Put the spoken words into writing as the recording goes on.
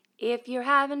If you're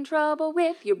having trouble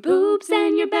with your boobs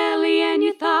and your belly and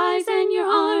your thighs and your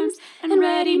arms, and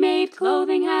ready-made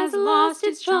clothing has lost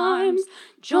its charms,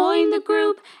 join the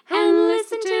group and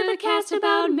listen to the cast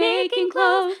about making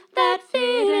clothes that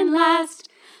fit and last.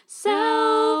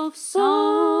 Self-sewn.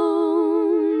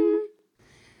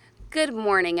 Good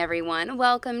morning, everyone.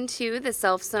 Welcome to the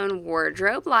Self-Sewn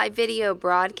Wardrobe live video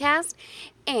broadcast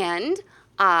and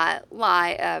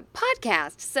live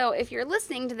podcast. So if you're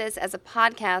listening to this as a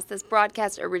podcast, this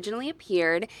broadcast originally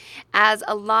appeared as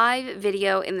a live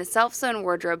video in the Self-Sewn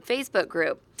Wardrobe Facebook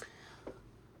group.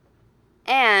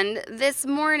 And this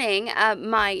morning,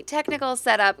 my technical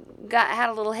setup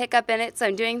had a little hiccup in it, so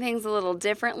I'm doing things a little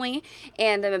differently,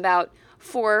 and I'm about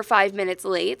 4 or 5 minutes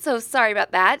late, so sorry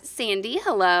about that. Sandy,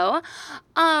 hello.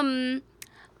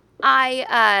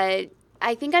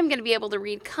 I think I'm going to be able to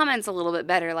read comments a little bit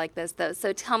better like this, though.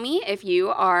 So tell me if you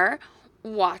are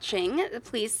watching.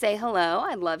 Please say hello.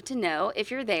 I'd love to know if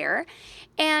you're there.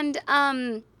 And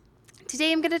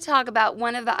today I'm going to talk about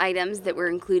one of the items that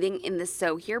we're including in the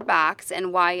SewHere box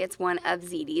and why it's one of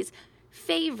Zede's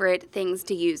favorite things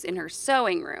to use in her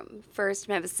sewing room. First, I'm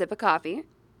going to have a sip of coffee.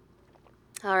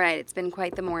 All right, it's been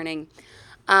quite the morning.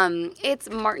 It's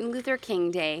Martin Luther King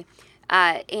Day,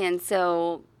 and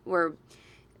so we're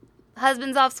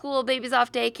husband's off school, baby's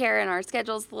off daycare, and our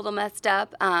schedule's a little messed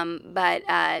up, but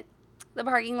the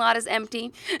parking lot is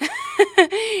empty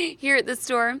here at the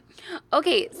store.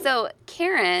 Okay, so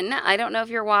Karen, I don't know if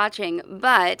you're watching,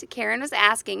 but Karen was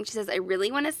asking, she says, I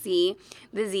really want to see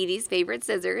the Zede's favorite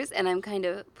scissors, and I'm kind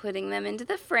of putting them into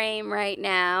the frame right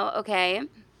now, okay?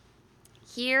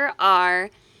 Here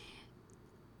are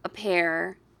a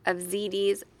pair of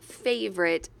Zede's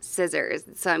favorite scissors.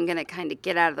 So I'm going to kind of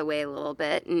get out of the way a little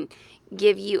bit and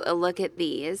give you a look at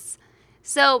these.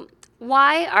 So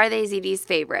why are they Zede's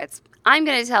favorites? I'm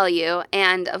going to tell you,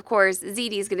 and of course,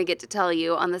 Zede's going to get to tell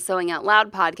you on the Sewing Out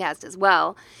Loud podcast as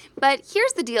well. But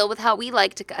here's the deal with how we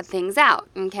like to cut things out,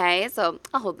 okay? So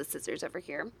I'll hold the scissors over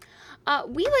here.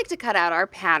 We like to cut out our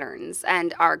patterns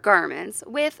and our garments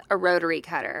with a rotary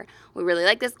cutter. We really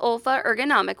like this Olfa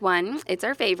ergonomic one. It's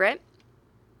our favorite.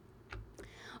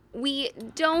 We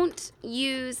don't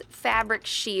use fabric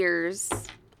shears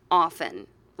often,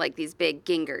 like these big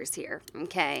gingers here,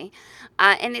 okay?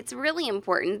 And it's really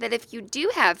important that if you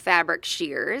do have fabric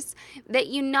shears, that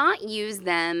you not use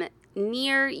them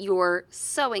near your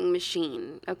sewing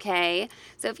machine, okay?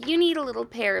 So if you need a little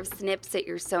pair of snips at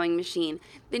your sewing machine,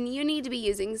 then you need to be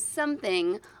using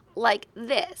something like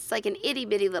this, like an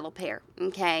itty-bitty little pair,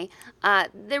 okay?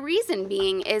 The reason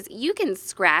being is you can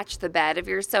scratch the bed of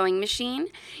your sewing machine.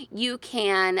 You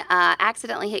can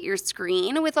accidentally hit your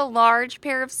screen with a large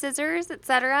pair of scissors,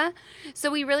 etc.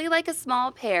 So we really like a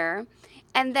small pair.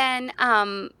 And then,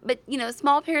 but you know,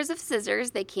 small pairs of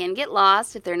scissors, they can get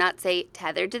lost if they're not, say,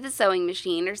 tethered to the sewing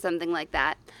machine or something like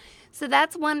that. So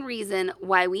that's one reason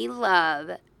why we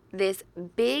love this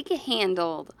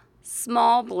big-handled,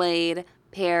 small blade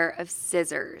pair of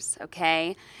scissors,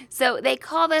 okay? So they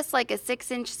call this like a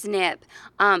 6-inch snip,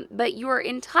 but your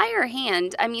entire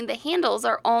hand, I mean, the handles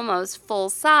are almost full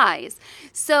size.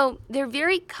 So they're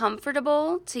very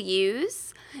comfortable to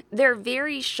use. They're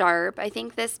very sharp. I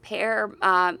think this pair,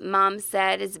 Mom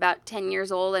said, is about 10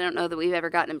 years old. I don't know that we've ever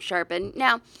gotten them sharpened.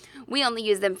 Now, we only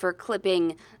use them for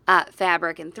clipping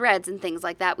fabric and threads and things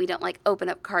like that. We don't like open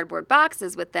up cardboard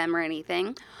boxes with them or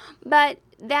anything. But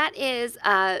that is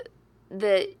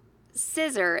the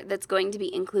scissor that's going to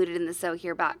be included in the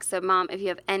SewHere box. So, Mom, if you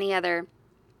have any other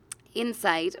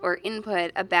insight or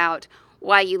input about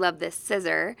why you love this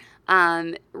scissor,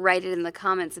 write it in the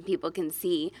comments so people can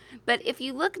see. But if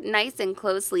you look nice and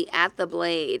closely at the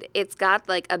blade, it's got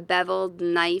like a beveled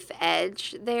knife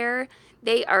edge there.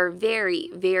 They are very,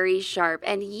 very sharp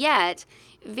and yet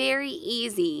very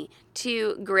easy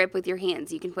to grip with your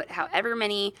hands. You can put however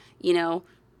many,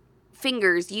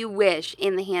 fingers you wish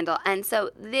in the handle. And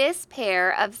so this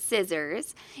pair of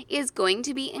scissors is going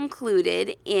to be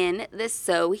included in the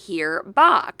SewHere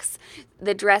box,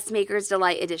 the Dressmaker's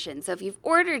Delight edition. So if you've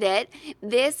ordered it,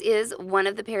 this is one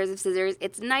of the pairs of scissors.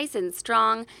 It's nice and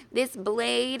strong. This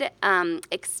blade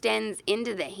extends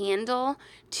into the handle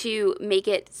to make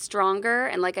it stronger.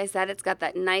 And like I said, it's got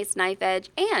that nice knife edge.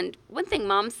 And one thing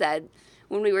Mom said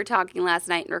when we were talking last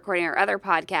night and recording our other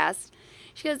podcast,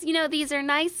 she goes, these are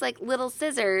nice, like, little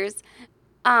scissors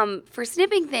for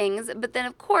snipping things, but then,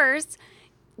 of course,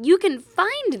 you can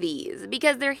find these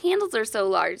because their handles are so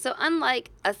large. So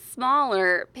unlike a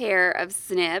smaller pair of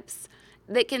snips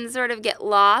that can sort of get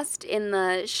lost in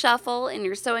the shuffle in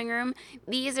your sewing room,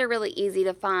 these are really easy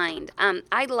to find.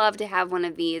 I'd love to have one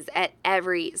of these at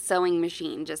every sewing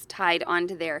machine just tied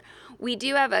onto there. We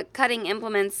do have a cutting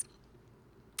implements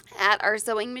at our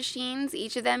sewing machines,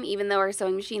 each of them, even though our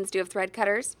sewing machines do have thread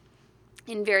cutters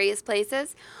in various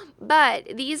places.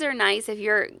 But these are nice if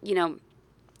you're,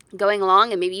 going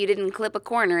along and maybe you didn't clip a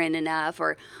corner in enough,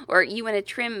 or you want to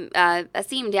trim a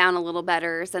seam down a little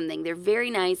better or something. They're very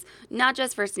nice, not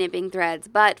just for snipping threads,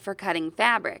 but for cutting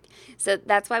fabric. So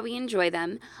that's why we enjoy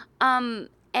them.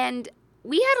 And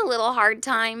we had a little hard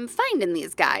time finding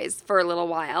these guys for a little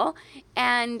while.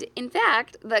 And in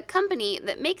fact, the company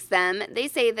that makes them, they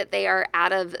say that they are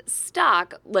out of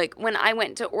stock, like when I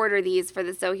went to order these for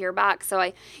the SewHere box. So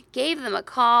I gave them a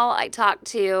call. I talked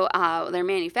to their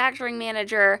manufacturing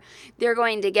manager. They're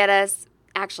going to get us,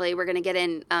 actually, we're going to get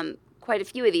in quite a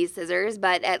few of these scissors,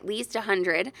 but at least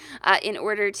 100 in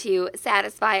order to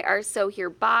satisfy our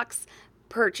SewHere box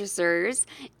purchasers.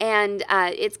 And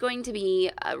it's going to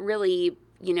be really,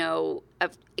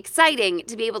 exciting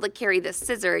to be able to carry this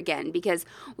scissor again, because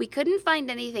we couldn't find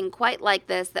anything quite like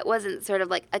this that wasn't sort of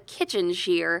like a kitchen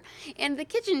shear. And the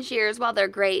kitchen shears, while they're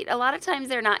great, a lot of times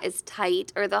they're not as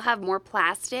tight, or they'll have more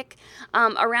plastic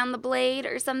around the blade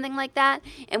or something like that.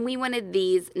 And we wanted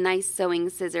these nice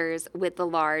sewing scissors with the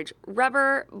large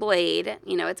rubber blade,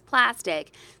 it's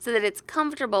plastic, so that it's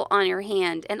comfortable on your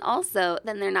hand, and also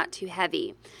then they're not too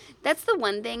heavy. That's the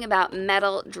one thing about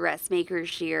metal dressmaker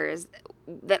shears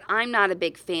that I'm not a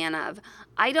big fan of.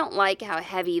 I don't like how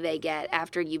heavy they get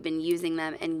after you've been using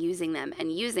them and using them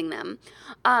and using them.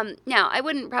 Now, I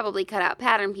wouldn't probably cut out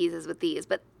pattern pieces with these,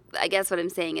 but I guess what I'm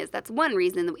saying is that's one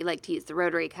reason that we like to use the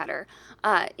rotary cutter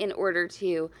in order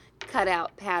to cut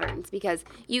out patterns, because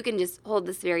you can just hold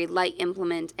this very light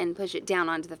implement and push it down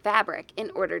onto the fabric in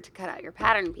order to cut out your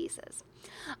pattern pieces.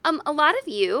 A lot of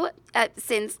you,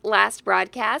 since last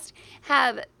broadcast,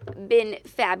 have been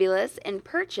fabulous and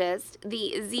purchased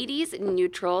the Zede's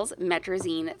Neutrals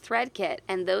Metrazine Thread Kit,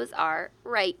 and those are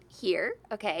right here,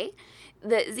 okay?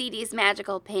 The Zede's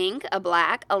Magical Pink, a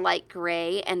black, a light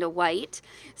gray, and a white.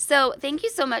 So thank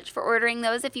you so much for ordering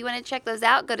those. If you want to check those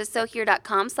out, go to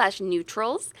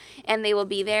SewHere.com/neutrals, and they will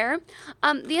be there.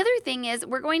 The other thing is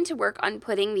we're going to work on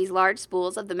putting these large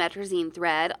spools of the Metrazine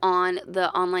thread on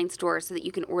the online store so that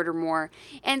you can order more.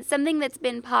 And something that's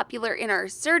been popular in our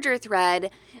Serger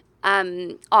thread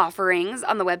offerings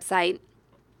on the website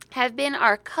have been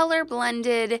our color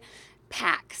blended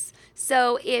packs.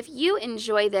 So if you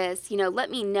enjoy this,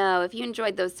 let me know. If you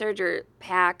enjoyed those Serger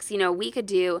packs, we could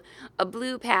do a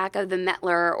blue pack of the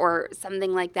Mettler or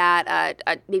something like that,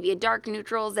 maybe a dark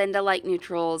neutrals and a light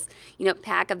neutrals,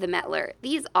 pack of the Mettler.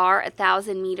 These are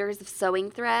 1,000 meters of sewing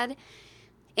thread.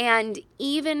 And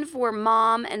even for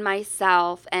Mom and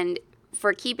myself, and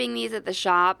for keeping these at the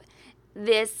shop,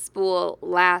 this spool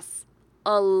lasts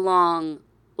a long,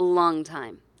 long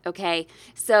time, okay?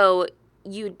 So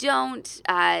you don't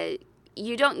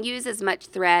use as much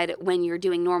thread when you're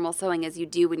doing normal sewing as you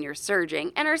do when you're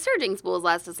serging. And our serging spools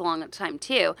last us a long time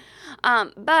too.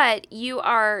 But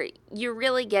you're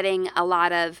really getting a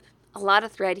lot of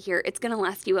thread here. It's going to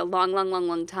last you a long, long, long,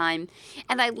 long time.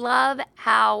 And I love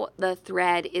how the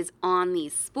thread is on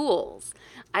these spools.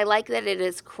 I like that it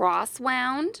is cross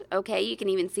wound. Okay, you can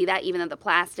even see that even though the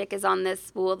plastic is on this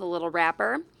spool, the little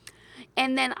wrapper.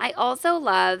 And then I also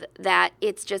love that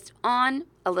it's just on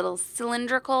a little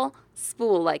cylindrical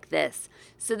spool like this,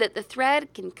 so that the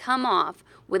thread can come off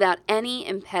without any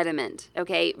impediment,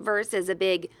 okay, versus a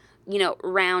big,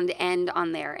 round end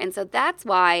on there. And so that's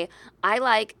why I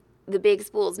like the big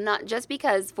spools, not just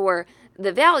because for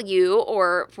the value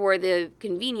or for the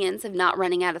convenience of not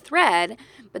running out of thread,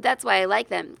 but that's why I like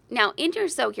them. Now, in your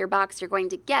SewHere box, you're going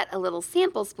to get a little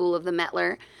sample spool of the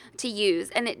Mettler to use,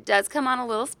 and it does come on a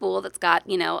little spool that's got, a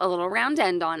little round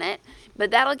end on it, but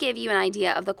that'll give you an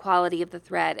idea of the quality of the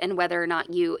thread and whether or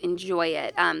not you enjoy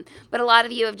it. But a lot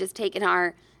of you have just taken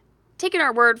our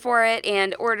word for it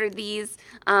and ordered these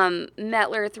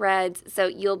Mettler threads, so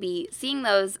you'll be seeing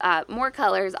those more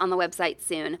colors on the website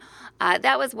soon.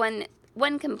 That was one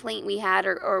complaint we had,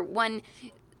 or one,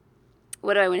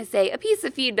 what do I want to say, a piece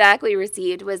of feedback we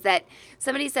received was that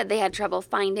somebody said they had trouble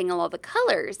finding all the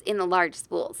colors in the large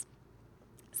spools.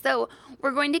 So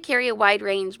we're going to carry a wide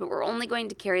range, but we're only going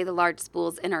to carry the large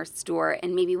spools in our store,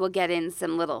 and maybe we'll get in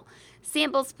some little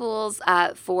sample spools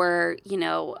for,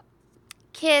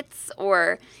 kits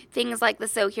or things like the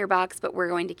SewHere box, but we're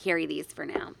going to carry these for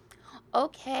now.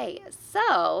 Okay,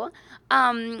 so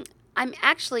I'm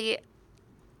actually,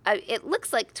 it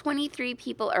looks like 23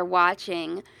 people are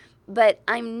watching, but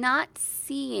I'm not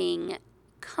seeing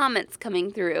comments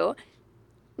coming through.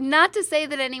 Not to say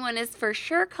that anyone is for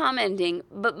sure commenting,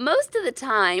 but most of the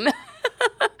time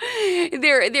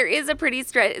there is a pretty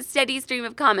steady stream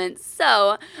of comments.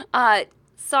 So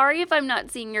Sorry if I'm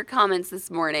not seeing your comments this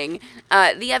morning.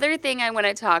 The other thing I want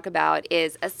to talk about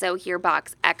is a SewHere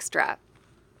Box Extra.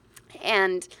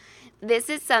 And this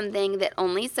is something that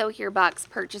only SewHere Box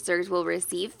purchasers will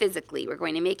receive physically. We're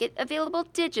going to make it available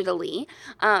digitally,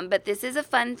 but this is a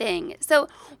fun thing. So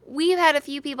we've had a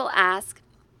few people ask,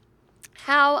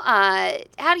 how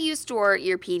do you store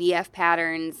your PDF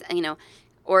patterns,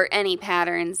 or any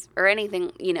patterns or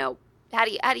anything, how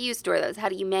do you store those? How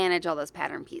do you manage all those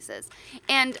pattern pieces?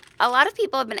 And a lot of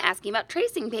people have been asking about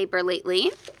tracing paper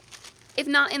lately. If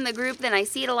not in the group, then I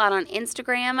see it a lot on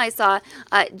Instagram. I saw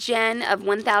Jen of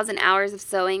 1,000 Hours of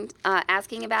Sewing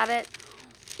asking about it.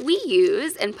 We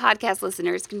use, and podcast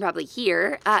listeners can probably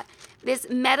hear, this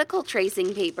medical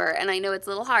tracing paper. And I know it's a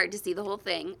little hard to see the whole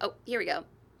thing. Oh, here we go.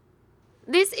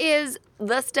 This is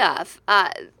the stuff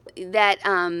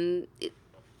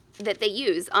that they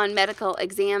use on medical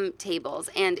exam tables,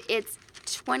 and it's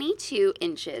 22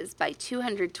 inches by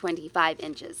 225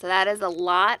 inches. So that is a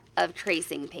lot of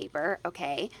tracing paper,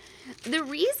 okay? The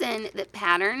reason that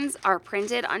patterns are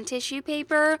printed on tissue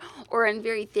paper or on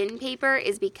very thin paper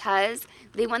is because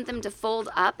they want them to fold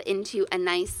up into a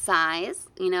nice size,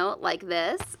 like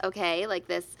this, okay? Like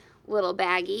this little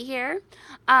baggie here.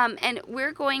 And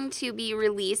we're going to be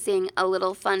releasing a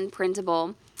little fun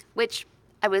printable, which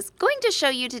I was going to show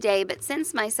you today, but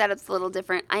since my setup's a little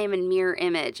different, I am in mirror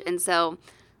image, and so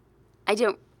I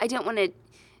don't want to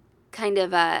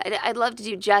I'd love to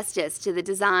do justice to the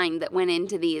design that went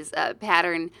into these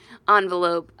pattern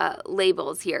envelope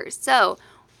labels here. So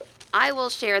I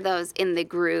will share those in the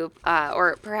group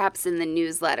or perhaps in the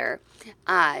newsletter.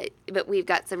 But we've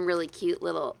got some really cute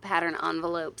little pattern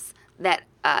envelopes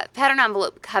pattern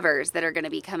envelope covers that are going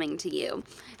to be coming to you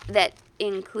that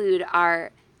include our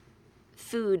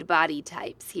food body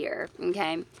types here,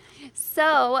 okay?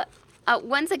 So,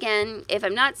 once again, if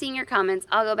I'm not seeing your comments,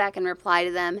 I'll go back and reply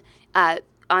to them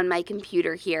on my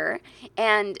computer here.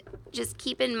 And just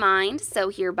keep in mind,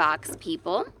 SewHere Box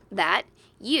people, that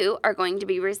you are going to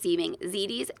be receiving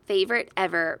Zede's favorite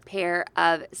ever pair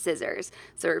of scissors.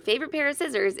 So her favorite pair of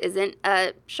scissors isn't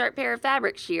a sharp pair of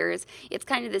fabric shears. It's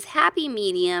kind of this happy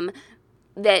medium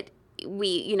that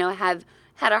we, have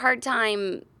had a hard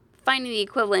time finding the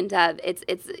equivalent of. It's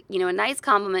a nice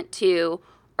complement to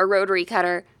a rotary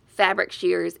cutter, fabric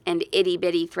shears, and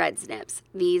itty-bitty thread snips,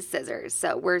 these scissors.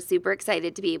 So we're super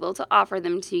excited to be able to offer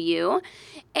them to you.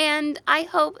 And I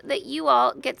hope that you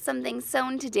all get something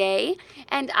sewn today.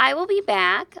 And I will be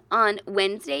back on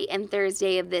Wednesday and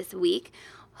Thursday of this week,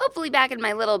 hopefully back in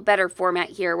my little better format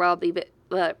here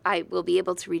where I will be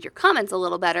able to read your comments a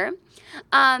little better.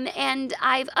 And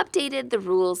I've updated the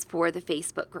rules for the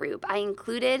Facebook group. I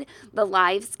included the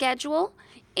live schedule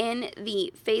in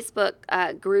the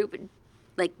Facebook group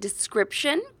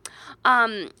description.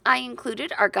 I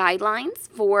included our guidelines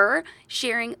for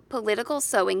sharing political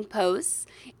sewing posts,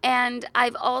 and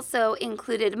I've also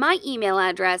included my email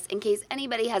address in case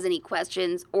anybody has any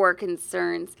questions or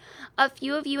concerns. A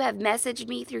few of you have messaged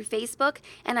me through Facebook,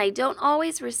 and I don't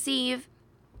always receive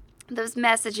those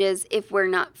messages if we're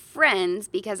not friends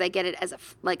because I get it as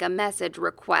a message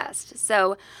request.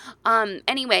 So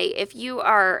anyway, if you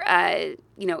are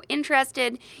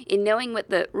interested in knowing what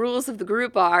the rules of the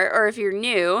group are, or if you're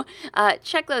new,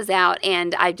 check those out,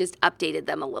 and I've just updated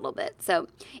them a little bit. So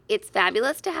it's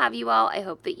fabulous to have you all. I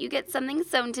hope that you get something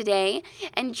sewn today,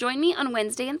 and join me on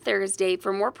Wednesday and Thursday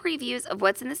for more previews of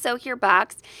what's in the SewHere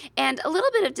box and a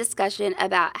little bit of discussion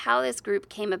about how this group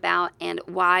came about and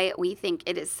why we think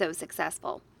it is so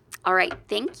successful. All right,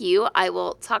 thank you. I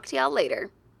will talk to y'all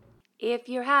later. If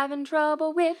you're having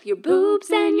trouble with your boobs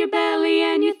and your belly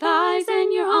and your thighs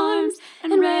and your arms,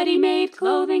 and ready-made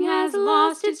clothing has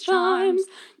lost its charms,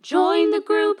 join the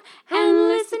group and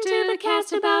listen to the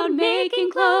cast about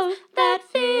making clothes